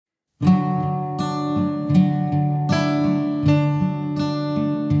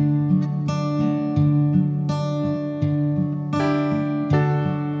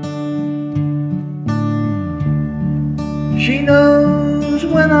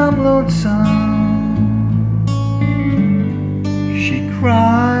lonesome. She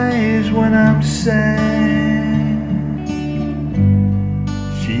cries when I'm sad.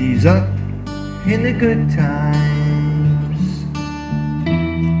 She's up in the good times.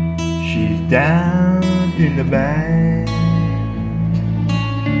 She's down in the bad.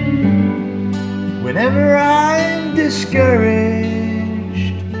 Whenever I'm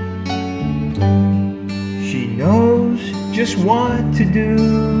discouraged, she knows just what to do.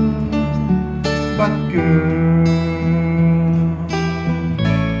 But girl,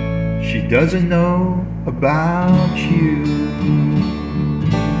 she doesn't know about you.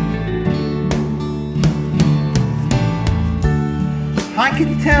 I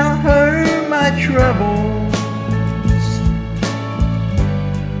can tell her my troubles.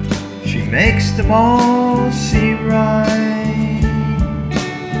 She makes them all seem right.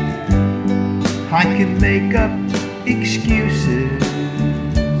 I can make up excuses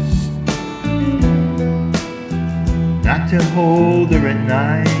not to hold her at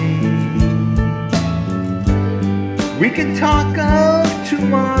night. We can talk of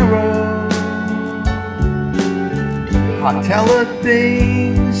tomorrow. I'll tell her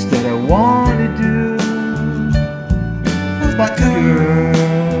things that I want to do. But girl,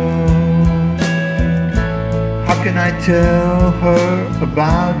 how can I tell her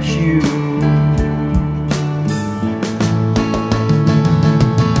about you?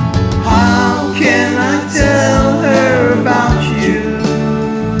 How can I tell her about you?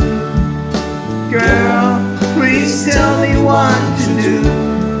 Girl, please tell me what to do.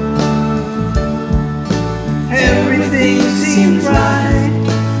 Everything seems right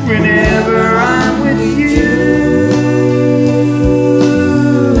whenever I'm with you.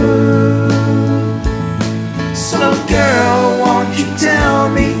 So girl, won't you tell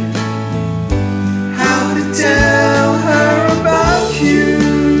me how to tell her about you?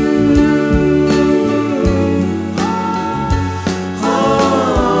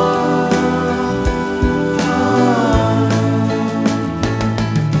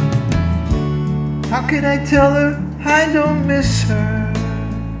 How can I tell her I don't miss her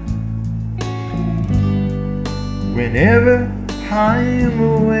whenever I'm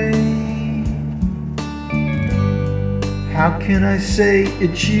away? How can I say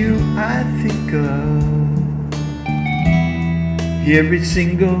it's you I think of every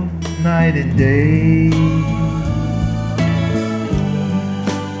single night and day?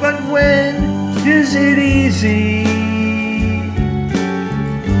 But when is it easy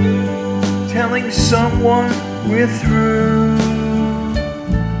telling someone we're through?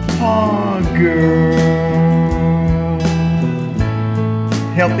 Oh girl,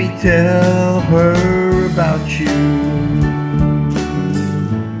 help me tell her about you.